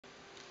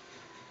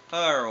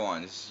Hello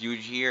everyone, this is Yuji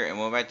here, and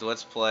welcome back to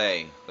Let's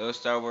Play Lego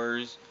Star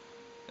Wars.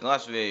 In the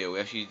last video,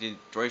 we actually did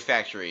Droid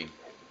Factory.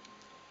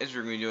 This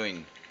we're going to be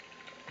doing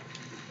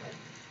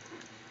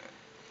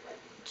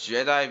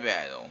Jedi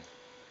Battle.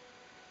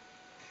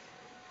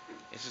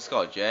 This is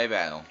called Jedi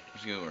Battle.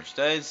 Let's get more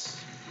studs.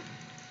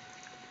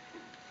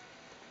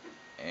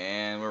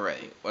 And we're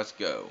ready. Let's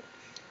go.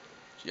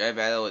 Jedi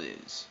Battle it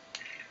is.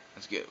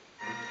 Let's go.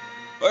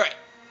 Alright.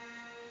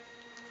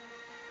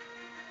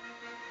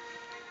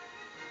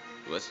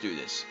 Let's do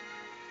this.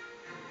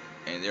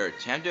 And they're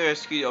attempting to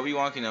rescue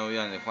Obi-Wan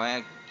Kenobi on the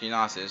planet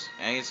Geonosis.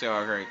 Anakin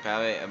Skywalker and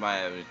Padme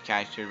have been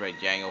captured by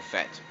Jango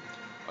Fett.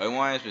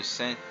 Obi-Wan has been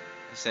sent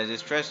this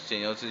distress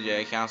signal to the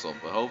Jedi Council,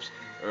 but hopes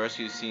a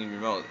rescue seems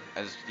remote,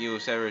 as the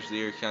Separatist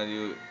leader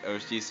cannot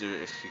oversees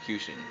their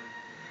execution.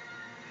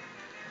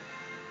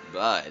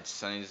 But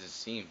something doesn't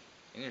seem.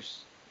 And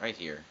there's right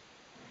here.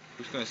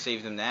 Who's going to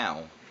save them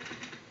now?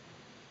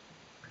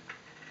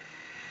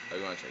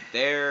 Obi-Wan's right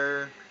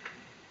there.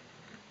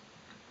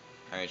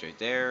 Padme's right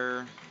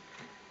there.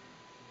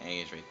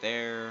 Anakin's right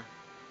there.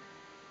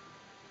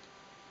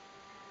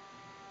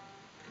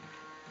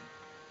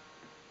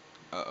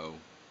 Uh-oh.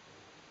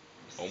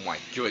 Oh my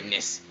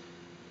goodness.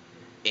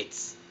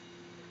 It's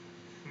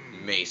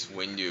Mace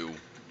Windu.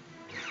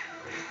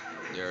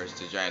 There's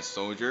the giant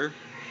soldier.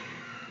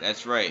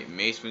 That's right,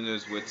 Mace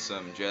Windu's with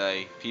some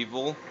Jedi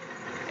people.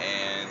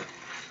 And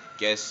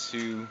guess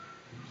who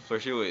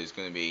first who is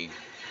gonna be?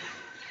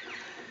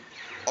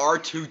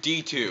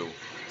 R2-D2.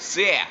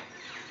 So yeah,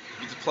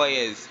 you get to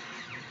play as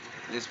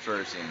this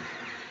person.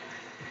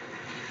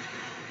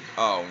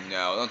 Oh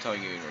no, don't tell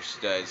me you more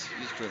studs.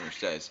 You just doing more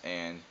studs.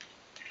 And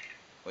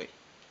wait.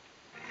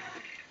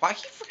 Why I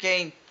keep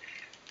forgetting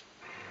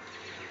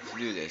to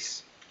do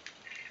this?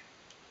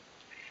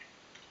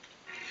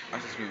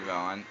 Let's just move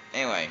on.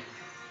 Anyway.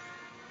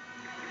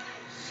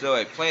 So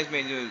like playing as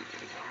Windu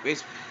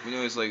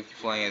is like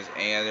playing as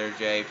any other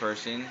Jedi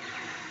person.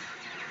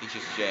 He's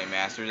just Jedi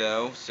Master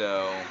though,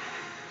 so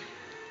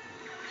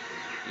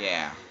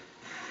yeah.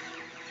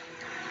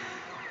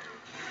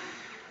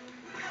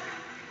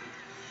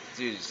 This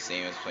dude is the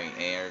same as playing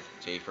any other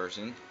Jedi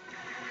person.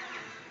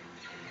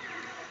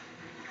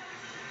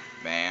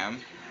 Bam.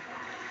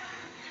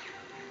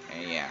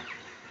 And yeah.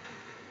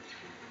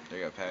 There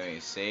you go, Padme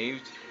is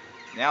saved.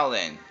 Now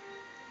then,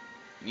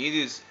 you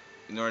need this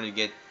in order to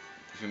get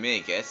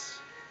familiar gets.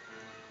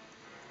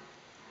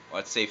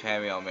 Let's save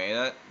Padme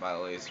Almeida by the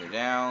laser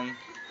down. And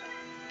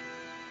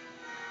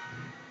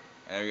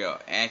there we go.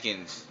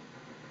 Anakin's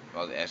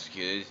about to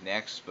execute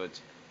next, but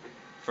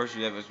first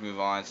we have to move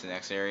on to the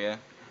next area.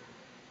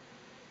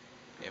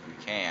 If we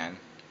can.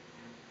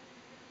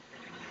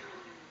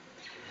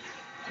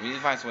 We need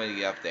to find some way to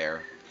get up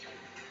there.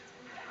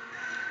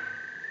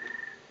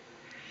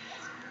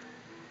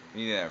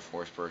 We need another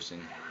Force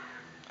person,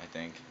 I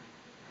think.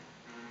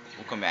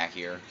 We'll come back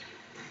here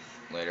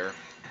later.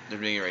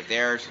 There's a right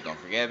there, so don't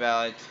forget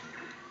about it.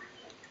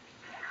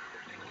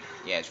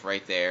 Yeah, it's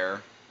right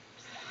there.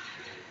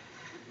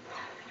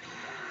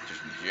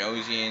 Just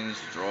Josians,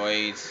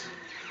 droids.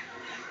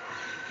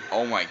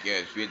 Oh my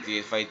goodness, we had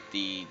to fight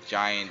the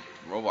giant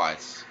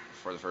robots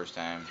for the first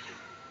time.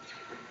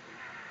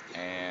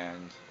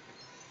 And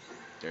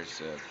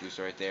there's a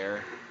booster right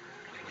there.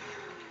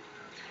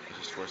 I'm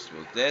just forced to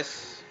build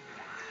this.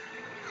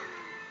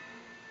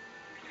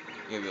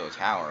 You gotta build a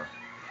tower.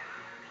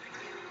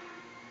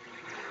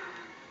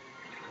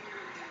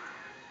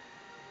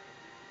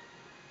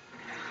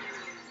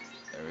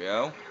 There we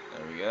go.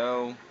 There we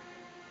go.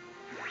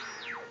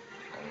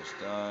 Almost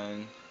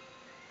done.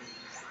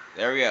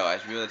 There we go.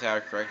 As you build the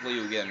tower correctly,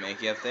 you'll get a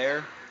Mickey up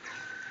there.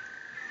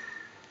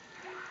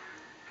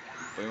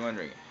 But you're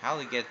wondering, how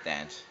to get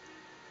that?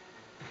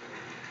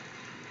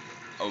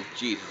 Oh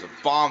jeez, there's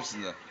a bombs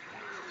in the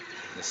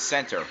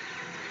center.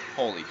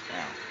 Holy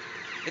cow.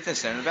 It's in the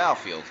center of the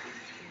battlefield.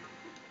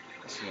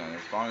 Let's see,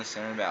 there's bombs in the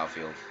center of the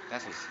battlefield.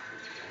 That's what's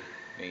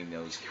making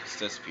those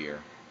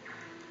disappear.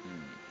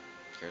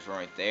 There's one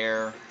right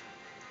there.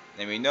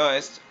 Then we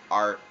noticed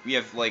we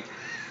have like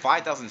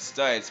 5,000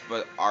 studs,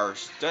 but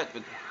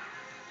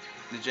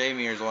the J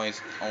meter is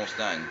almost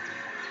done.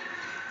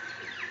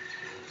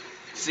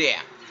 So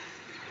yeah.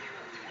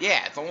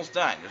 Yeah, it's almost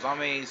done. There's not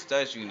many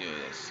studs you can do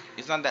this.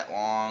 It's not that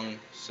long,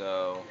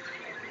 so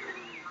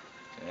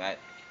that.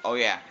 Oh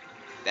yeah,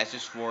 that's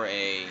just for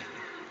a.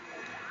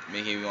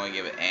 Maybe we want to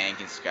give it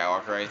Anakin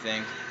Skywalker, I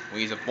think. When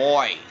he's a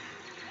boy.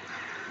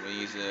 When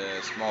he's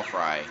a small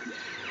fry.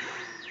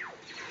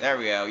 There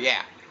we go.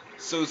 Yeah.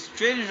 So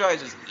Stranger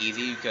Droid is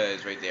easy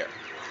because right there.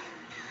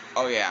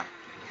 Oh yeah,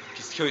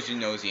 just kills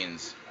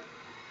Genosians.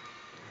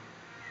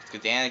 Let's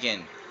get to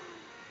Anakin.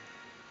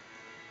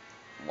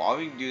 Why would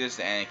we do this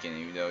to Anakin,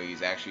 even though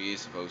he's actually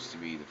is supposed to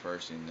be the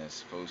person that's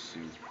supposed to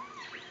use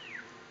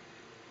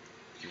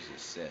the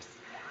Sith?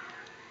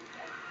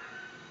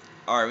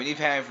 Alright, we need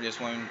Padme for this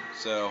one,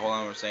 so hold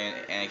on, we're saying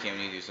Anakin, we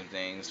need to do some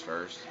things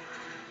first.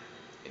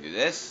 Okay, do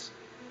this.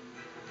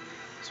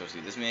 Supposed to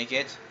get this make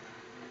it.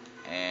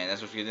 And that's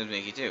supposed to get this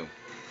make it too.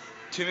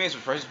 2 minutes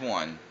for precious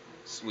 1.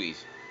 Sweet.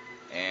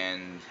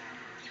 And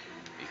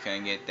we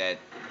couldn't get that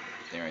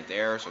thing right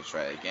there, so let's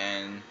try it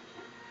again.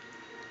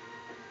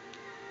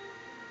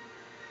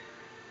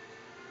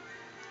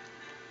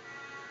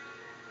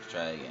 Let's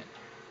try it again.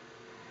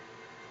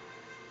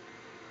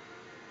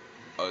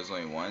 Oh, there's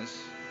only once.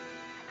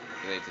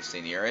 You like to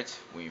stay near it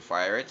when you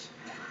fire it.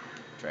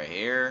 Try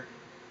here.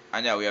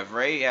 I know we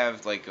already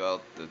have like the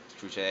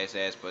true Jedi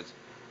says, but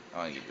I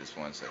want to get this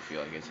one so I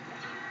feel like it.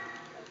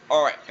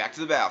 All right, back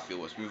to the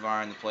battlefield. Let's move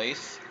on to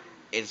place.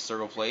 It's a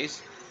circle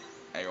place.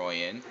 And you're going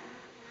in.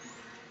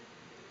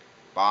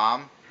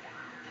 Bomb.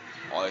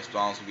 All these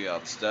bombs will be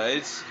out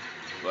studs,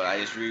 but I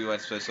just really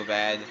want to play so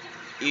bad.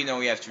 Even though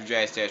we have true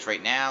Jedi status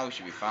right now, we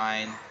should be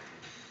fine.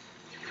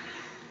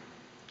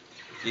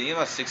 You need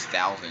about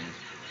 6,000.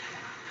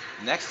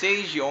 Next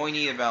stage, you only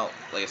need about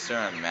like a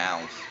certain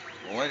amount.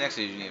 Well, the next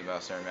stage you need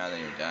about a certain amount,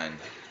 then you're done.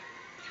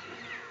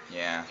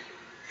 Yeah.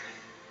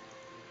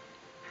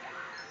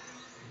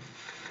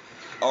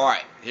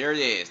 Alright, here it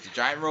is. The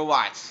giant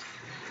robots.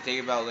 They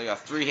take about like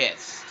 3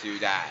 hits to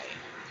die.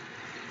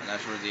 I'm not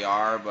sure what they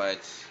are, but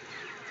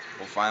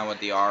we'll find out what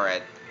they are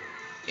at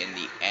in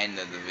the end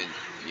of the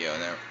video,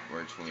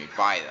 when we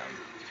buy them.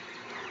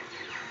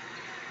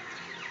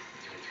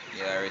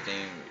 Yeah,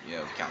 everything,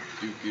 Count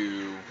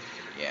Dooku.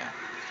 Yeah.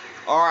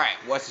 Alright,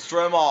 let's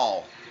destroy them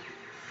all.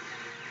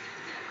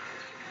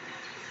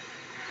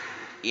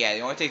 Yeah,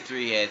 they only take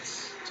 3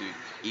 hits to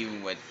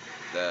even with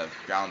the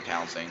ground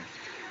pouncing.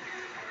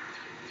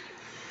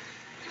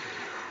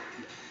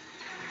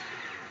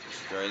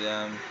 Destroy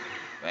them.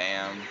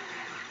 Bam.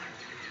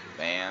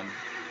 Bam.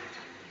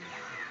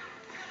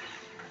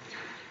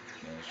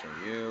 Destroy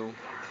you.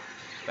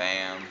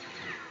 Bam.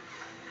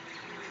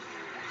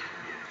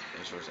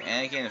 Destroys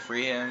Anakin to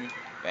free him.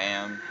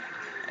 Bam.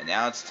 And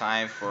now it's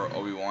time for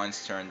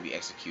Obi-Wan's turn to be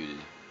executed.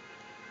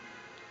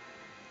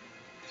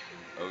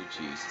 Oh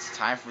jeez, it's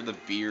time for the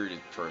bearded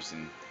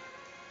person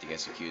to get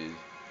executed.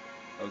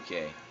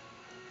 Okay.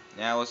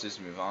 Now let's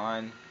just move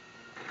on.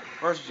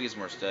 First, we get some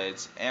more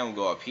studs, and we'll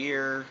go up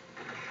here,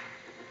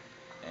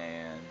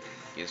 and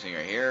get this thing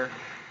right here.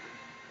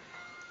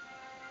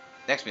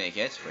 Next mini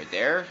kit, right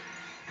there.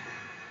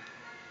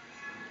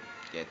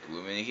 Get the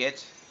blue mini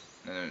kit.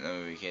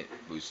 Another mini kit,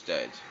 blue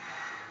studs.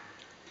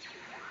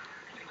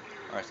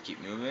 Alright, let's keep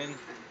moving.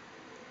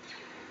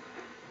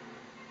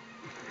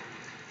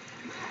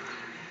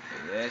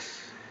 Do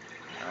this.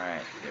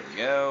 Alright, there we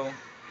go.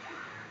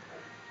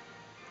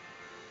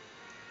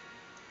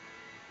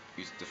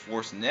 Use the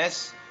force in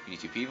this. You need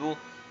 2 people.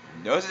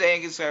 Notice that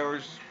Anakin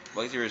Skywalker's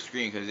lightsaber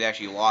screen because he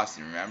actually lost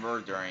it,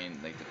 remember?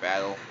 During like the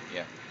battle.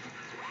 Yeah.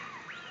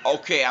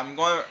 Okay, I'm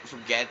gonna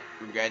regret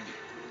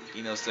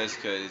stuff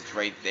because it's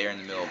right there in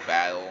the middle of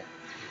battle.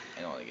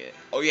 I don't want to get it.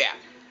 Oh yeah.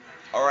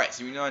 Alright,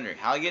 so you're wondering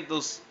how to get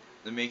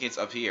the minions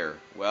up here.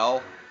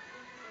 Well,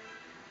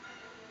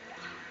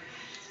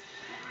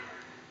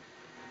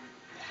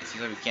 it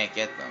seems like we can't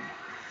get them.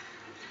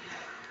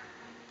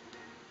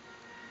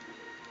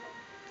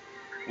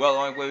 Well, the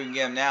only way we can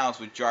get them now is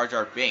with Jar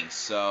Jar Binks,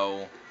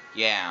 so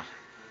yeah.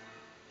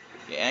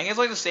 Yeah, and it's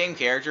like the same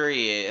character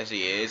as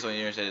he is, only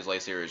you said his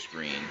lightsaber is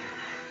green.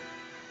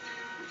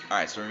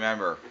 Alright, so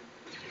remember,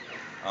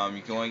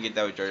 you can only get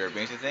that with Jar Jar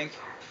Binks, I think.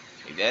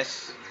 Like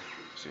this.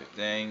 Do a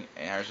thing.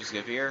 And how are we supposed to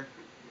get up here?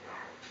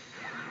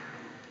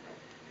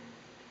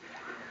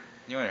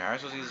 You know what, how are we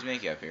supposed to get this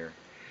make up here?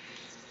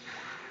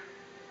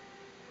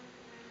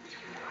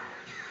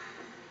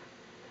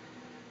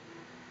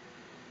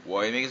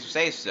 Well, you make some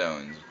safe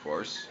zones, of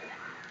course.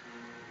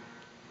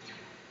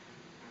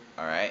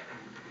 Alright.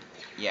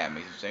 Yeah,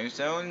 make some safe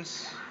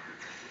zones.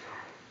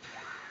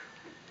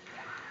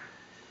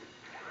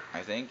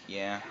 I think,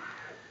 yeah.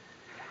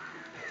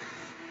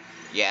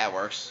 Yeah, it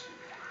works.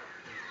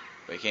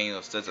 But you can't get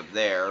those studs up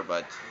there,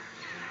 but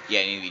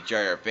yeah, you need to be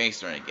Jar Jar Binks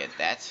to get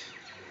that.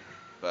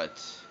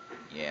 But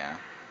yeah.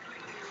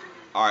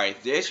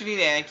 Alright, this we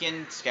need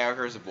Anakin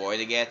Skywalker as a boy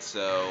to get,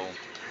 so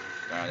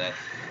that.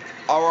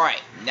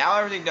 Alright, now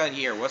everything done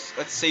here. Let's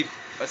save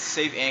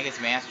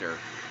Anakin's master.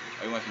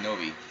 Obi-Wan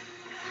Kenobi.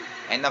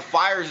 And the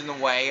fire's in the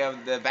way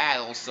of the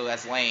battle, so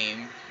that's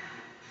lame.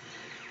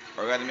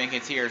 Or we got the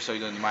minions here, so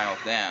you don't mind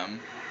with them.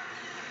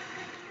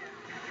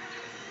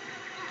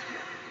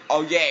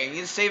 Oh yeah, you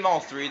need to save all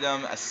 3 of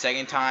them a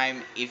second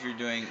time if you're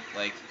doing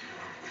like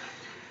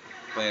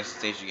playing this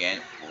stage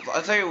again.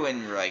 I'll tell you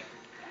when we're like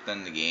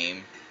done the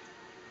game.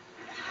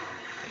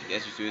 Take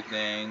this, just do a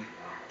thing.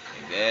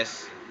 Take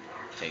this.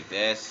 Take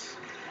this.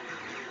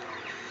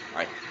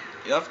 Alright.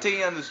 You have to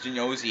take on those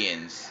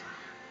Genosians.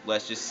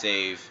 Let's just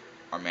save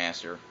our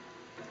master.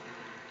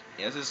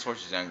 Yeah, this is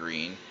switch is on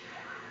green.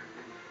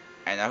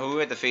 And now who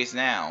we have to face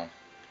now?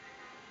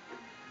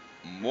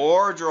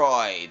 More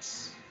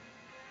droids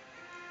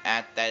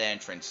at that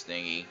entrance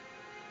thingy.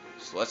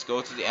 So let's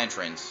go to the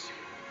entrance.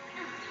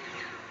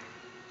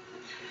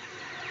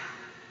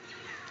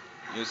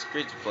 It was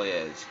great to play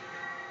as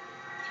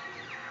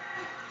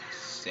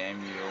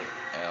Samuel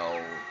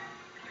L.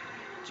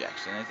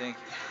 Jackson, I think.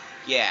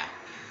 Yeah.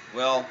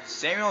 Well,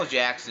 Samuel L.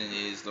 Jackson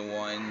is the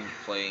one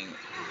playing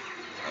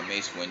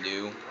Mace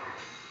Windu.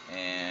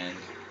 and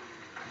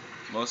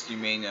most of you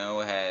may know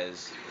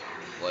has,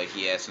 like,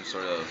 he has some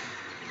sort of,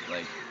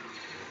 like,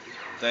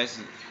 dies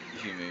in a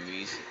few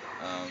movies.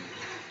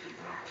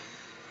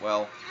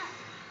 Well,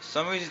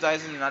 some movies he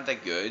dies in are not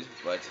that good,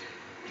 but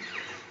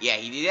yeah,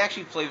 he did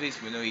actually play Mace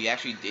Windu. He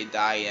actually did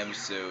die in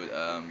episode,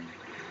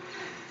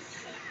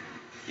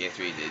 yeah,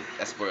 3 did.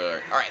 That's spoiler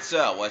alert. Alright,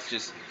 so let's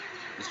just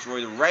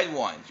destroy the red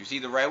one. If you see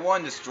the red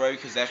one, destroy,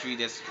 because actually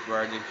that's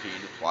where the key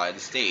to apply the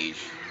stage.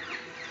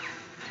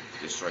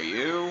 Destroy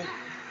you.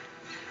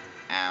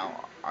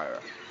 Ow. Alright,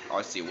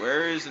 let's see,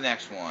 where is the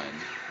next one?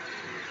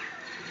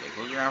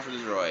 Okay, look around for the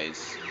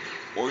droids.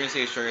 We're gonna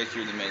say straight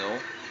through the middle.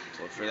 Let's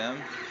look for them.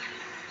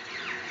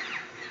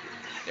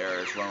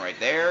 There's one right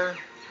there.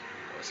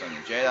 There's on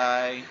the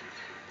Jedi.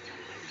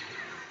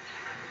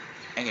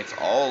 And it's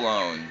all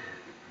alone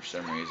for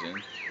some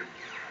reason.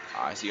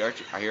 I see I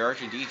hear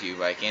R2-D2,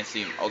 but I can't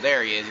see him. Oh,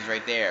 there he is. He's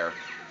right there.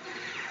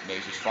 Maybe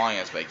he's following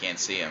us, but I can't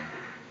see him.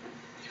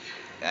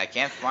 And I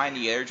can't find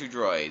the other two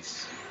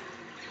droids.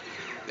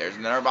 There's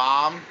another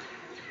bomb.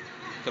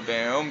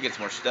 Kaboom. Gets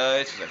more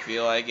studs, because I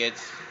feel like it.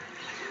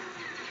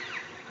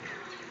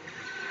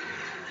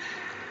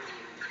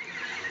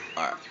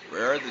 Alright,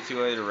 where are the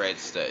two other red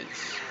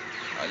studs?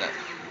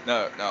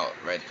 No,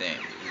 red thing.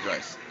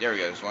 There we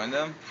go, there's one of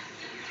them.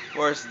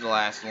 Where's the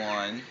last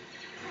one?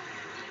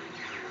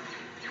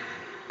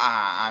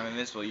 Ah, I'm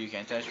invincible, you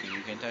can't touch me,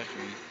 you can't touch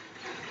me.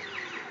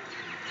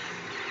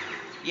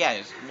 Yeah,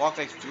 just walk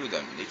right through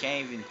them. They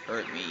can't even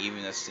hurt me,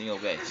 even a single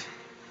bit.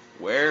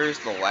 Where's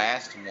the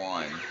last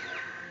one?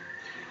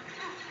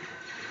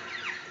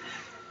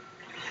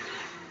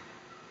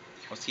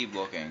 Let's keep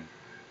looking.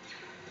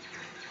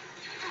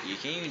 You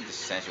can't even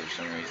descend for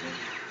some reason.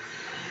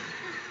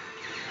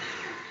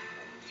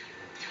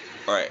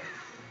 Alright.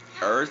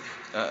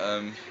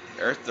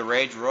 Earth the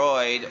red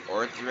droid.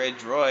 Earth the red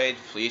droid.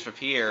 Please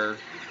appear.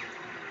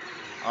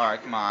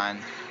 Alright, come on.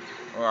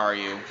 Where are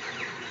you?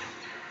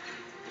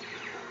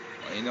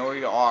 Well, you know where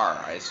you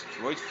are. I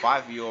destroyed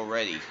 5 of you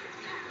already.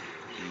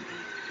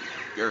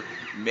 You're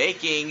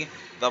making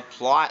the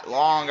plot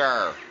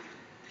longer.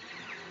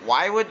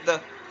 Why would the...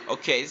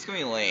 Okay, this is gonna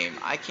be lame.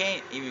 I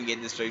can't even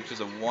get this straight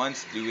because of one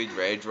stupid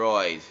red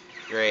droid.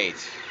 Great.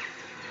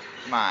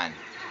 Come on.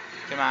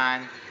 Come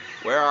on.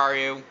 Where are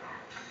you?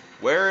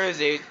 Where is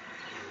it?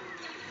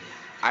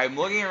 I'm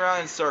looking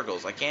around in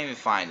circles. I can't even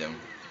find him.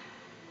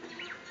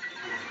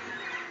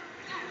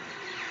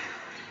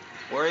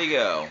 Where'd he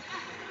go?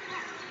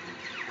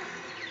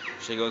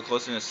 Should I go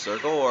closer in a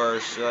circle, or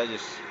should I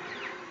just...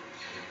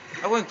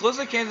 I went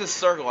closer to the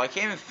circle. I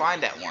can't even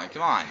find that one.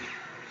 Come on.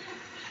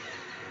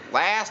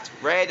 Last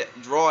red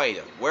droid.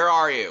 Where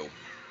are you?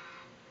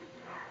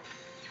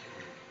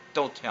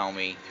 Don't tell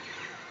me.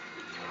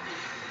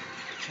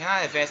 Can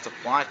I advance the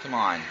plot? Come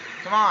on.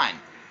 Come on.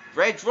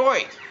 Red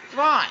droid. Come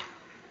on.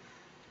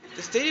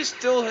 The stage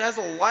still has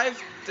a lot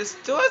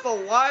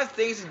of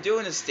things to do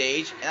in the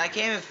stage, and I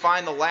can't even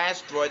find the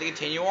last droid to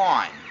continue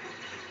on.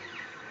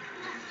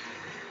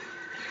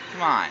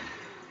 Come on.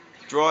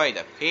 Droid,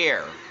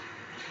 appear.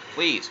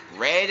 Please,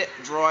 red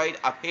droid,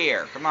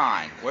 appear. Come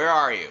on. Where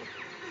are you?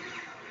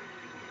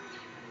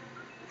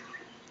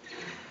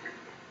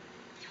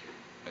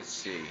 Let's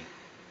see.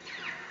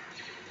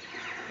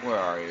 Where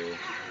are you?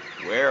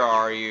 Where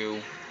are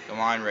you? Come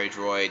on, red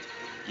droid.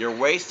 You're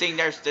wasting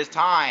this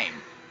time.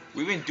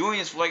 We've been doing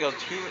this for like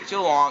too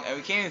long, and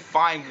we can't even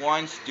find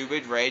one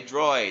stupid red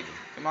droid.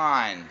 Come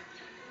on.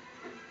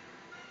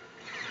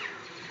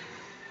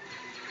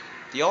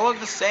 They all look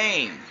the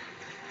same.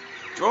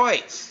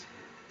 Droids.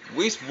 At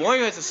least one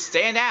of us to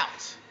stand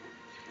out.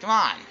 Come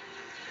on.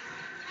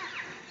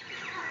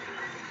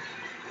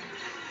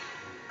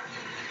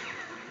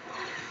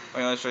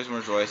 Okay, let's try some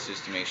more droids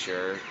just to make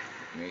sure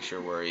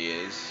where he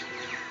is.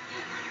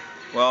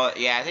 Well,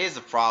 yeah, I think it's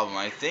a problem.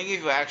 I think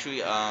if you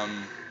actually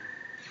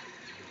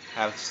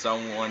have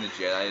someone, the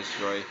Jedi,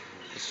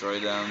 destroy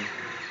them,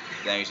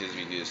 then you should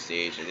redo the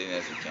stage. I think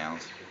that doesn't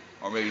count.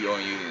 Or maybe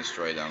only you can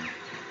destroy them.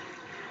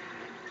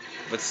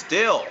 But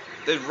still,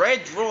 the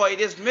red droid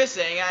is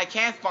missing, and I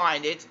can't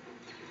find it,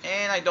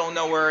 and I don't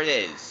know where it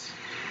is.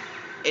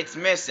 It's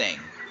missing.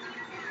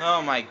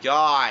 Oh my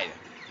god.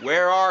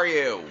 Where are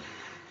you?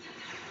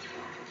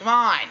 Come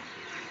on.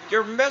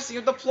 You're messing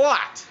up the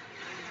plot.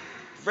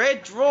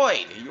 Red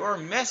droid, you're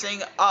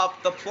messing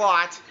up the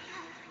plot,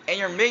 and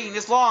you're making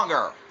this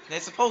longer than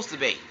it's supposed to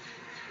be.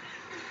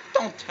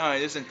 Don't tell me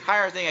this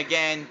entire thing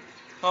again.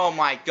 Oh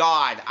my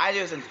god. I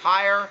did this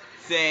entire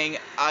thing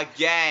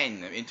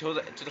again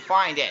to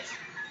find it.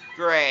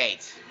 Great.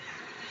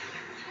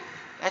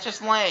 That's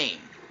just lame.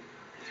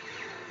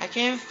 I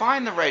can't even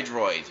find the red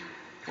droid.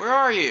 Where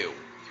are you?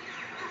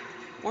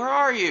 Where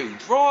are you?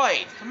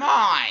 Droid, come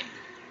on.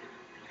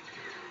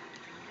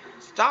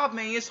 Stop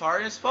making this harder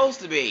than it's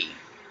supposed to be.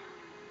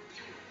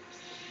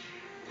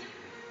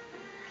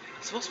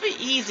 It's supposed to be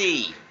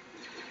easy.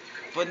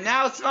 But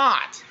now it's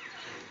not.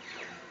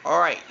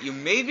 Alright, you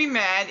made me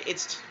mad.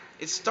 It's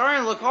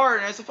starting to look harder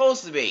than it's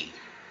supposed to be.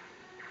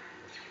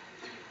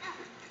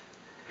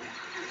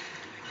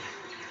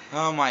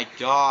 Oh my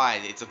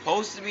god, it's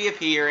supposed to be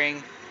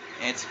appearing,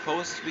 and it's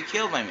supposed to be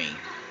killed by me.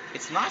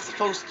 It's not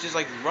supposed to just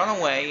like run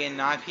away and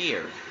not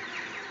appear.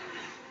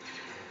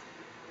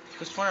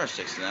 Because before there were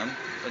 6 of them,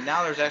 but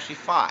now there's actually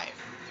 5.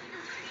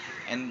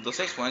 And the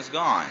 6th one's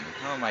gone.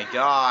 Oh my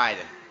god.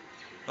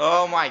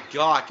 Oh my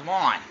god, come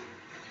on.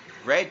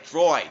 Red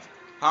Droid,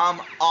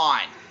 come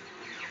on.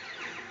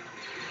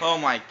 Oh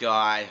my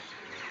god.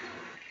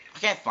 I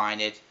can't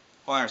find it.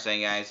 Hold on a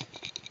second, guys.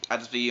 I'll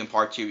just be in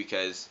part 2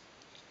 because,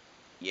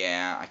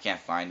 yeah, I can't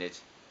find it.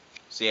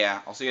 So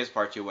yeah, I'll see you guys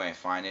part 2 when I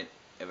find it.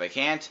 If I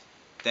can't,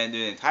 then do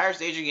the entire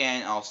stage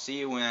again. I'll see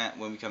you when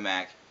we come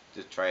back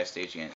to try a stage again.